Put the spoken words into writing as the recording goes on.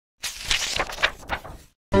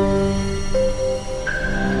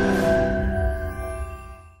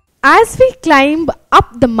as we climb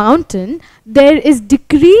up the mountain, there is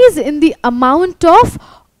decrease in the amount of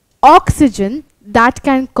oxygen that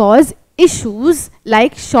can cause issues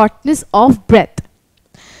like shortness of breath.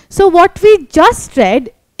 So what we just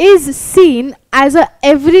read is seen as a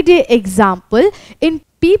everyday example in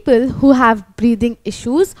people who have breathing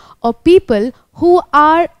issues or people who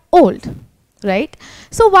are old, right?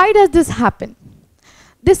 So why does this happen?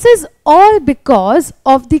 This is all because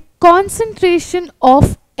of the concentration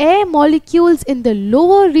of air molecules in the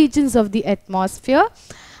lower regions of the atmosphere,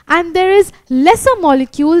 and there is lesser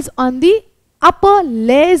molecules on the upper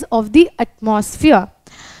layers of the atmosphere.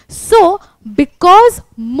 So because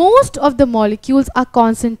most of the molecules are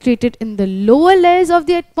concentrated in the lower layers of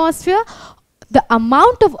the atmosphere, the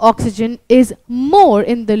amount of oxygen is more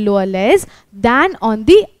in the lower layers than on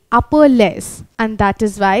the upper layers, and that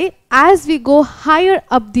is why as we go higher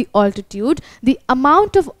up the altitude, the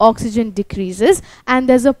amount of oxygen decreases and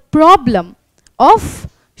there's a problem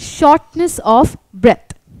of shortness of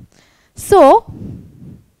breath. So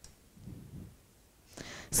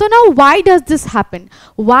now why does this happen?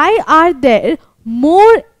 Why are there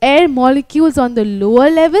more air molecules on the lower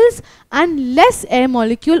levels and less air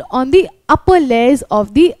molecule on the upper layers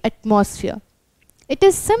of the atmosphere? It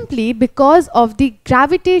is simply because of the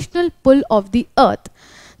gravitational pull of the earth.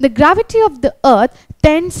 The gravity of the earth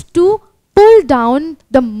tends to pull down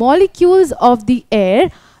the molecules of the air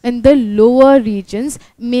in the lower regions,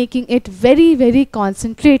 making it very, very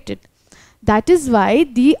concentrated. That is why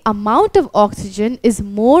the amount of oxygen is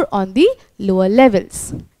more on the lower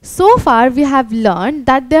levels. So far we have learned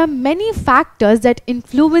that there are many factors that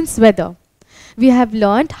influence weather. We have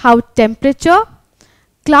learned how temperature,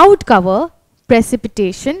 cloud cover,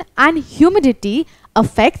 precipitation and humidity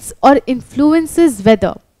affects or influences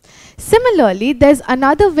weather. Similarly, there's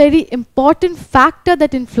another very important factor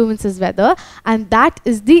that influences weather, and that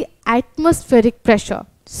is the atmospheric pressure.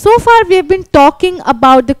 So far we have been talking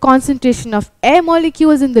about the concentration of air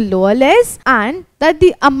molecules in the lower layers and that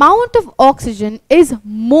the amount of oxygen is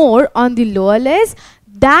more on the lower layers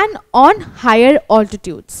than on higher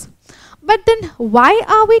altitudes. But then why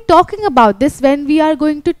are we talking about this when we are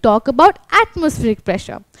going to talk about atmospheric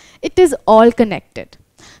pressure? It is all connected.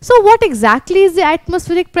 So what exactly is the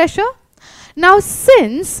atmospheric pressure? Now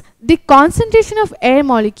since the concentration of air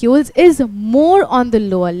molecules is more on the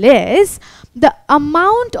lower layers, the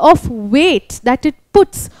amount of weight that it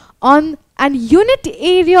puts on an unit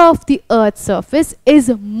area of the Earth's surface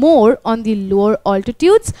is more on the lower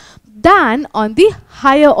altitudes than on the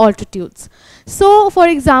higher altitudes. So for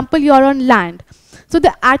example, you are on land. So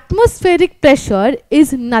the atmospheric pressure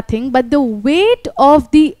is nothing but the weight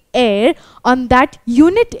of the air on that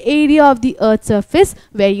unit area of the Earth's surface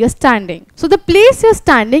where you're standing. So the place you're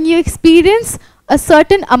standing, you experience a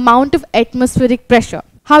certain amount of atmospheric pressure.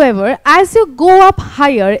 However, as you go up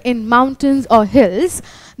higher in mountains or hills,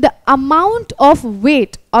 the amount of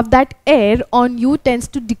weight of that air on you tends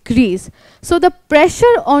to decrease. So the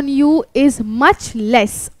pressure on you is much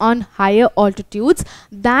less on higher altitudes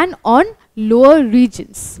than on lower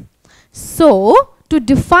regions. So to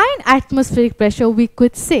define atmospheric pressure, we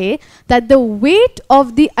could say that the weight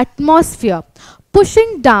of the atmosphere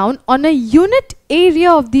pushing down on a unit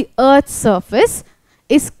area of the Earth's surface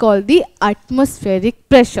is called the atmospheric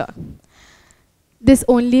pressure. This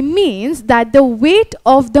only means that the weight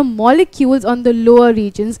of the molecules on the lower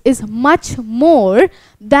regions is much more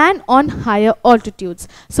than on higher altitudes.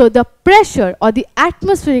 So the pressure or the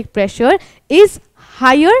atmospheric pressure is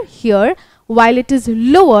higher here while it is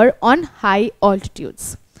lower on high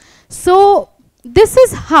altitudes. So this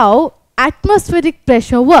is how atmospheric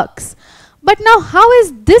pressure works. But now how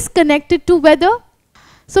is this connected to weather?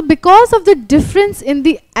 So because of the difference in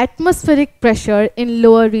the atmospheric pressure in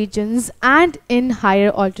lower regions and in higher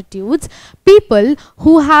altitudes, people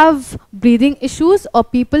who have breathing issues or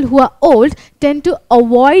people who are old tend to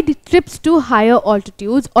avoid trips to higher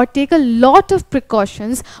altitudes or take a lot of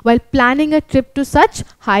precautions while planning a trip to such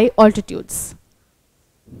high altitudes.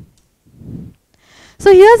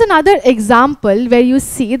 So here's another example where you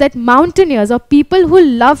see that mountaineers or people who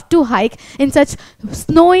love to hike in such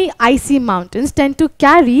snowy, icy mountains tend to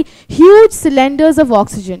carry huge cylinders of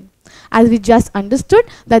oxygen. As we just understood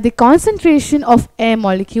that the concentration of air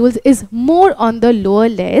molecules is more on the lower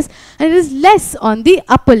layers and it is less on the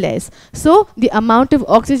upper layers. So the amount of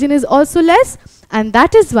oxygen is also less, and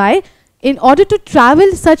that is why in order to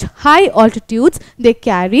travel such high altitudes, they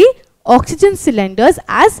carry oxygen cylinders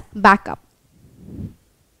as backup.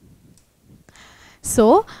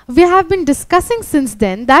 So we have been discussing since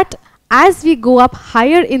then that as we go up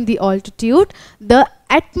higher in the altitude, the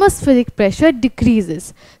atmospheric pressure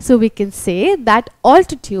decreases. So we can say that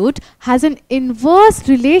altitude has an inverse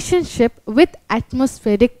relationship with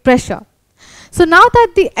atmospheric pressure. So now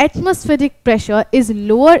that the atmospheric pressure is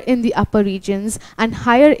lower in the upper regions and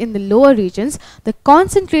higher in the lower regions, the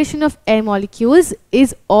concentration of air molecules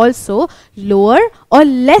is also lower or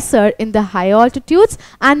lesser in the higher altitudes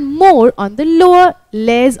and more on the lower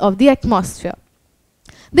layers of the atmosphere.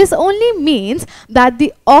 This only means that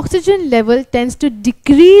the oxygen level tends to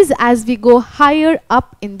decrease as we go higher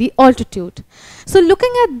up in the altitude. So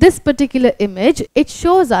looking at this particular image, it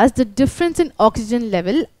shows us the difference in oxygen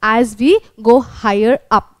level as we go higher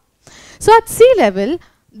up. So at sea level,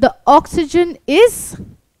 the oxygen is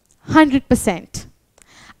 100%.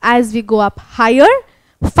 As we go up higher,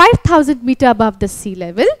 5,000 meter above the sea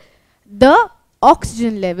level, the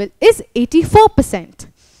oxygen level is 84%.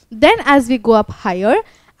 Then as we go up higher,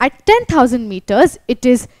 at 10,000 meters, it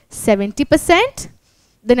is 70%.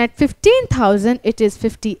 Then at 15,000, it is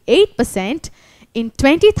 58%. In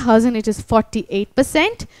 20,000, it is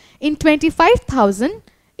 48%. In 25,000,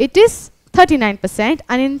 it is 39%.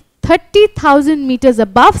 And in 30,000 meters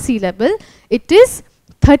above sea level, it is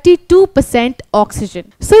 32%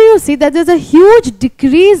 oxygen. So you see that there's a huge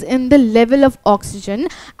decrease in the level of oxygen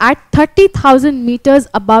at 30,000 meters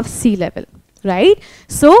above sea level. Right?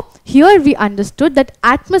 So here we understood that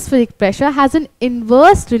atmospheric pressure has an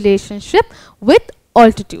inverse relationship with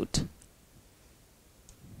altitude.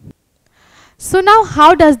 So now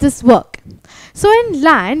how does this work? So in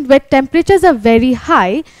land where temperatures are very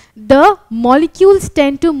high, the molecules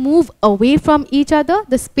tend to move away from each other,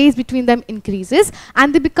 the space between them increases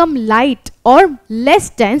and they become light or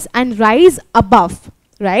less dense and rise above,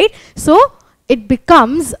 right? So it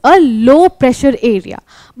becomes a low pressure area.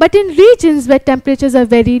 But in regions where temperatures are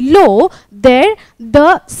very low, there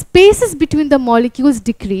the spaces between the molecules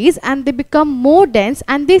decrease and they become more dense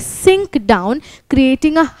and they sink down,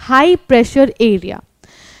 creating a high pressure area.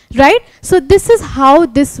 Right? So this is how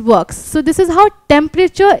this works. So this is how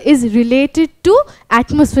temperature is related to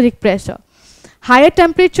atmospheric pressure. Higher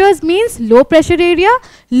temperatures means low pressure area,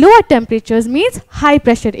 lower temperatures means high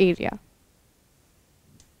pressure area.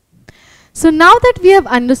 So now that we have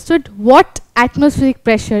understood what atmospheric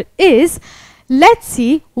pressure is, let's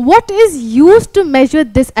see what is used to measure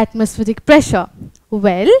this atmospheric pressure.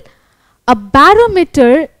 Well, a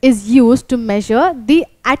barometer is used to measure the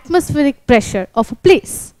atmospheric pressure of a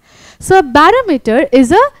place. So a barometer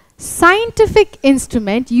is a scientific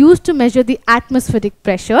instrument used to measure the atmospheric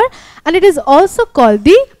pressure, and it is also called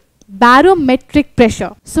the barometric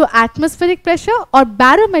pressure. So atmospheric pressure or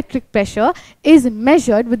barometric pressure is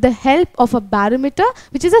measured with the help of a barometer,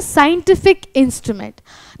 which is a scientific instrument.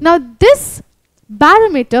 Now this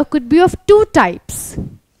barometer could be of two types: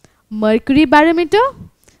 mercury barometer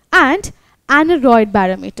and aneroid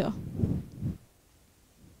barometer.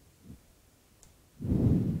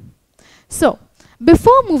 So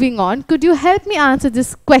before moving on, could you help me answer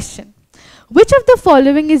this question? Which of the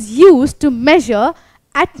following is used to measure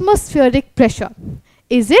atmospheric pressure?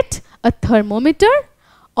 Is it a thermometer,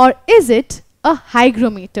 or is it a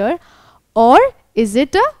hygrometer, or is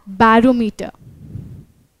it a barometer?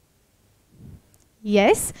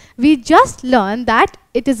 Yes, we just learned that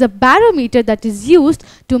it is a barometer that is used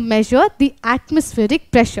to measure the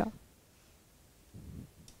atmospheric pressure.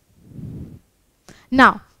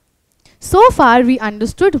 Now, so far we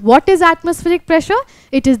understood what is atmospheric pressure.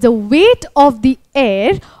 It is the weight of the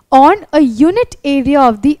air on a unit area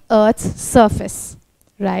of the Earth's surface,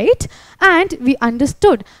 right? And we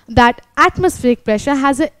understood that atmospheric pressure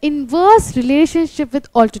has an inverse relationship with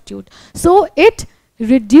altitude. So it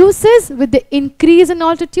reduces with the increase in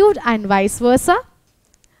altitude and vice versa.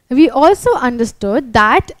 We also understood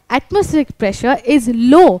that atmospheric pressure is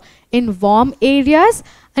low in warm areas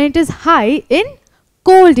and it is high in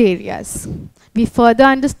cold areas. We further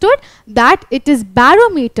understood that it is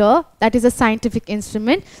barometer, that is a scientific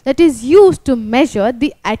instrument that is used to measure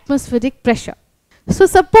the atmospheric pressure. So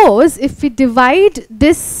suppose if we divide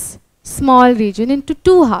this small region into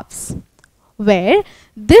two halves, where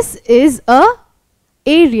this is a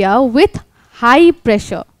area with high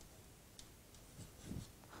pressure.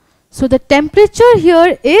 So the temperature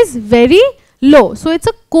here is very low. So it's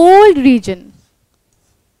a cold region.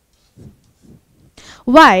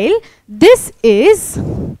 While this is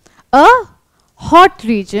a hot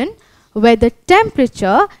region where the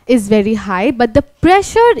temperature is very high but the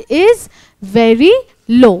pressure is very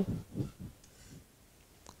low.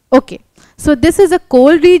 Okay, so this is a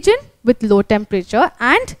cold region with low temperature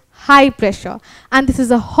and high pressure, and this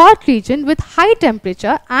is a hot region with high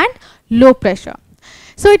temperature and low pressure.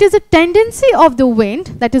 So it is a tendency of the wind,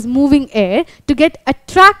 that is moving air, to get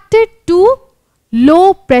attracted to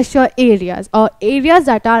low pressure areas or areas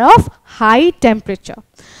that are of high temperature.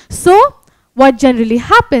 So what generally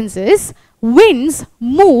happens is winds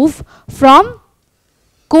move from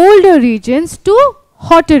colder regions to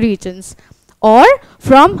hotter regions, or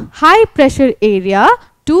from high pressure area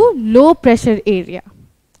to low pressure area,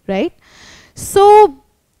 right? So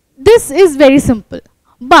this is very simple.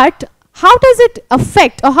 But how does it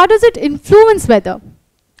affect or how does it influence weather?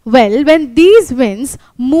 Well, when these winds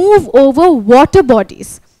move over water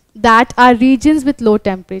bodies that are regions with low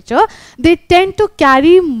temperature, they tend to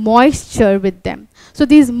carry moisture with them. So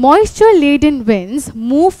these moisture laden winds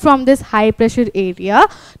move from this high pressure area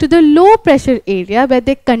to the low pressure area where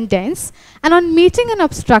they condense, and on meeting an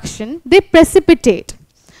obstruction they precipitate.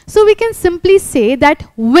 So we can simply say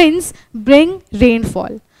that winds bring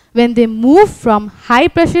rainfall when they move from high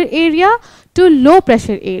pressure area to low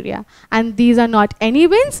pressure area, and these are not any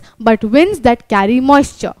winds but winds that carry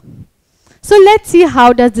moisture. So let's see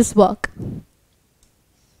how does this work.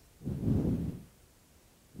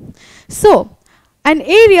 So an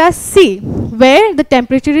area C where the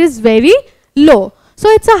temperature is very low, so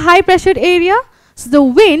it's a high pressure area. So the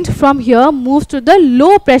wind from here moves to the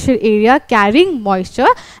low pressure area carrying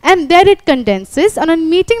moisture, and there it condenses, and on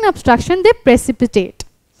meeting an obstruction they precipitate.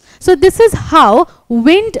 So this is how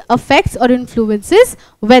wind affects or influences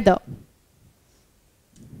weather.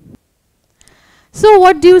 So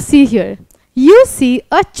what do you see here? You see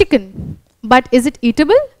a chicken, but is it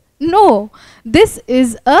eatable? No, this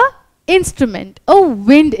is a instrument, a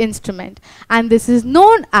wind instrument, and this is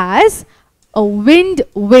known as a wind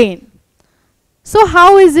vane. So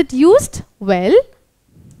how is it used? Well,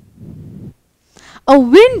 a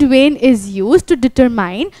wind vane is used to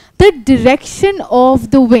determine the direction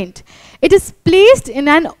of the wind. It is placed in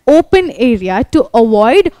an open area to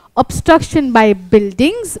avoid obstruction by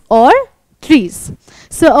buildings or trees.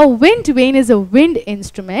 So a wind vane is a wind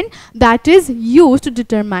instrument that is used to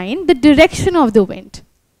determine the direction of the wind.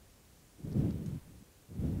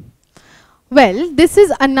 Well, this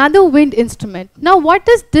is another wind instrument. Now what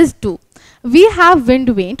does this do? We have wind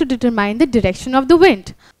vane to determine the direction of the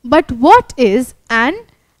wind. But what is an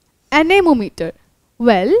anemometer?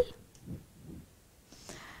 Well,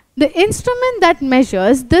 the instrument that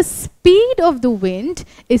measures the speed of the wind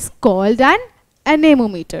is called an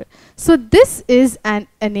anemometer. So this is an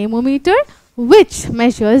anemometer which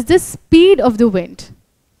measures the speed of the wind.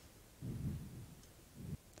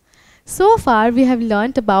 So far we have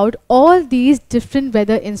learnt about all these different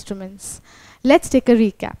weather instruments. Let's take a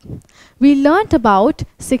recap. We learnt about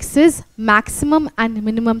 6's maximum and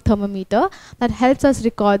minimum thermometer that helps us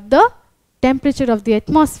record the temperature of the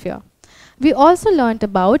atmosphere. We also learnt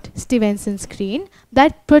about Stevenson's screen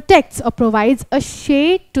that protects or provides a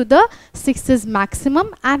shade to the 6's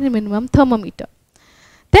maximum and minimum thermometer.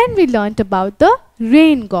 Then we learnt about the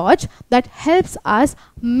rain gauge that helps us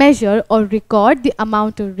measure or record the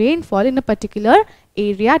amount of rainfall in a particular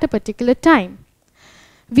area at a particular time.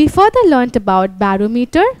 We further learnt about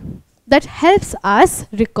barometer that helps us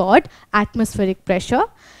record atmospheric pressure.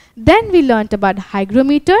 Then we learnt about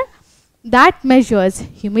hygrometer that measures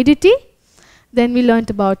humidity. Then we learnt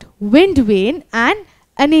about wind vane and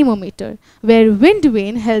anemometer, where wind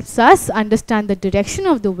vane helps us understand the direction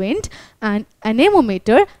of the wind and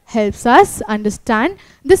anemometer helps us understand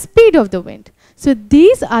the speed of the wind. So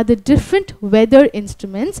these are the different weather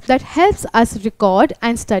instruments that helps us record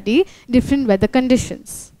and study different weather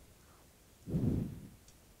conditions.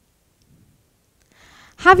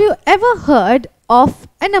 Have you ever heard of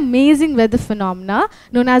an amazing weather phenomena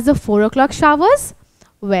known as the 4 o'clock showers?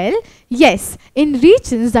 Well, yes, in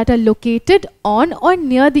regions that are located on or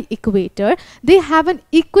near the equator, they have an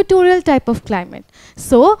equatorial type of climate.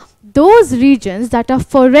 So those regions that are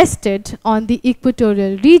forested on the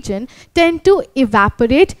equatorial region tend to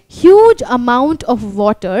evaporate huge amount of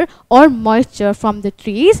water or moisture from the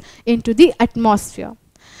trees into the atmosphere.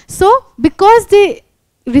 So because they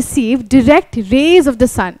receive direct rays of the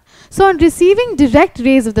sun, so on receiving direct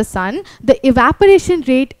rays of the sun, the evaporation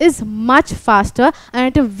rate is much faster and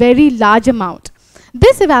at a very large amount.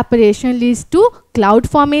 This evaporation leads to cloud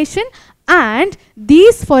formation, and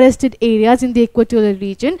these forested areas in the equatorial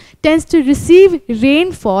region tends to receive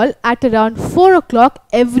rainfall at around 4 o'clock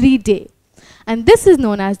every day. And this is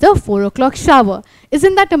known as the 4 o'clock shower.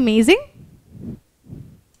 Isn't that amazing?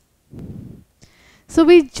 So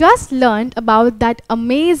we just learned about that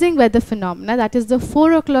amazing weather phenomena, that is the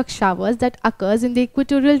 4 o'clock showers that occurs in the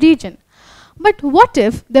equatorial region. But what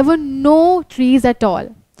if there were no trees at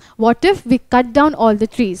all? What if we cut down all the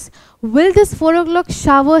trees? Will this 4 o'clock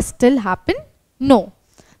shower still happen? No.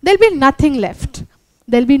 there'll be nothing left.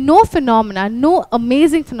 There'll be no phenomena, no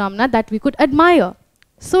amazing phenomena that we could admire.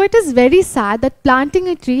 So it is very sad that planting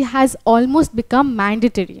a tree has almost become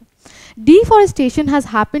mandatory. Deforestation has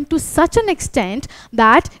happened to such an extent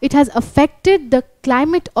that it has affected the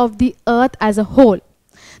climate of the earth as a whole.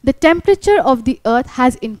 The temperature of the earth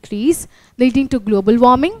has increased, leading to global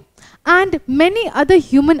warming, and many other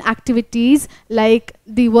human activities like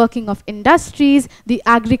the working of industries, the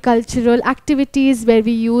agricultural activities where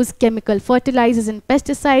we use chemical fertilizers and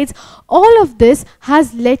pesticides. All of this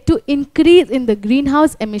has led to increase in the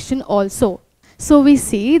greenhouse emission also. So we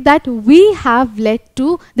see that we have led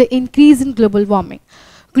to the increase in global warming.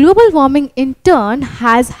 Global warming in turn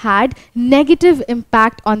has had negative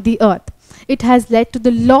impact on the earth. It has led to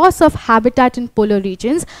the loss of habitat in polar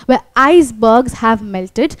regions where icebergs have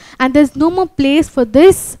melted and there's no more place for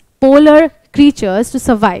these polar creatures to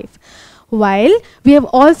survive. While we have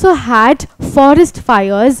also had forest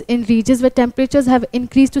fires in regions where temperatures have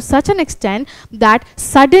increased to such an extent that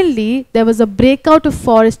suddenly there was a breakout of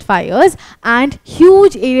forest fires and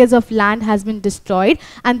huge areas of land has been destroyed,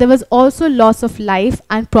 and there was also loss of life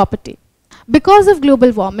and property. Because of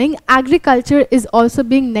global warming, agriculture is also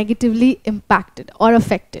being negatively impacted or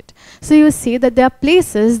affected. So you see that there are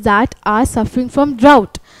places that are suffering from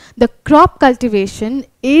drought. The crop cultivation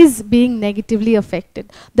is being negatively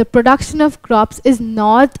affected. The production of crops is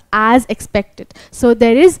not as expected. So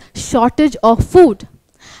there is shortage of food.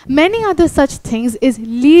 Many other such things is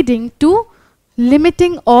leading to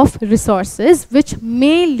limiting of resources, which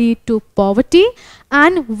may lead to poverty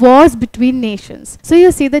and wars between nations. So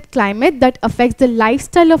you see that climate that affects the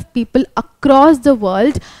lifestyle of people across the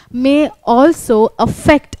world may also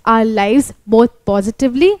affect our lives both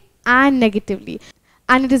positively and negatively.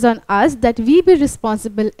 And it is on us that we be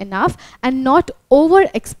responsible enough and not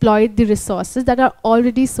over-exploit the resources that are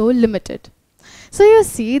already so limited. So you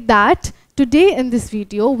see that today in this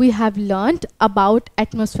video we have learned about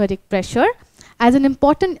atmospheric pressure as an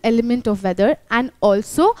important element of weather, and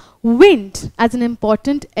also wind as an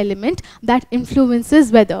important element that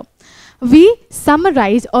influences weather. We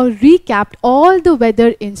summarized or recapped all the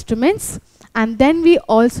weather instruments, and then we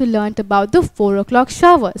also learnt about the 4 o'clock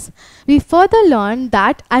showers. We further learned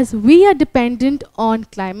that as we are dependent on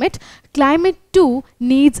climate, climate too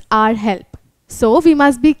needs our help. So we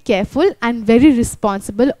must be careful and very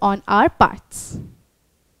responsible on our parts.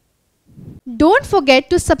 Don't forget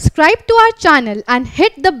to subscribe to our channel and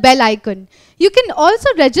hit the bell icon. You can also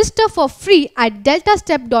register for free at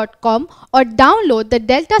DeltaStep.com or download the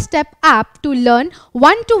DeltaStep app to learn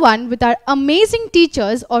one-to-one with our amazing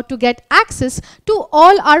teachers, or to get access to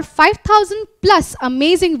all our 5,000 plus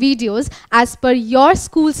amazing videos as per your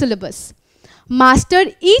school syllabus. Master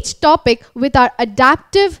each topic with our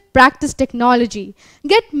adaptive practice technology.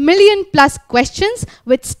 Get million plus questions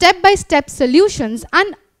with step-by-step solutions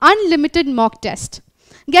and unlimited mock test.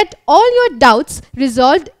 Get all your doubts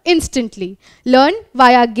resolved instantly. Learn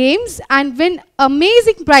via games and win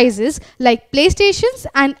amazing prizes like PlayStations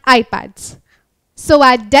and iPads. So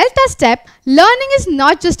at DeltaStep, learning is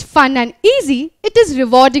not just fun and easy, it is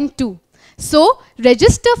rewarding too. So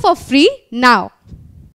register for free now.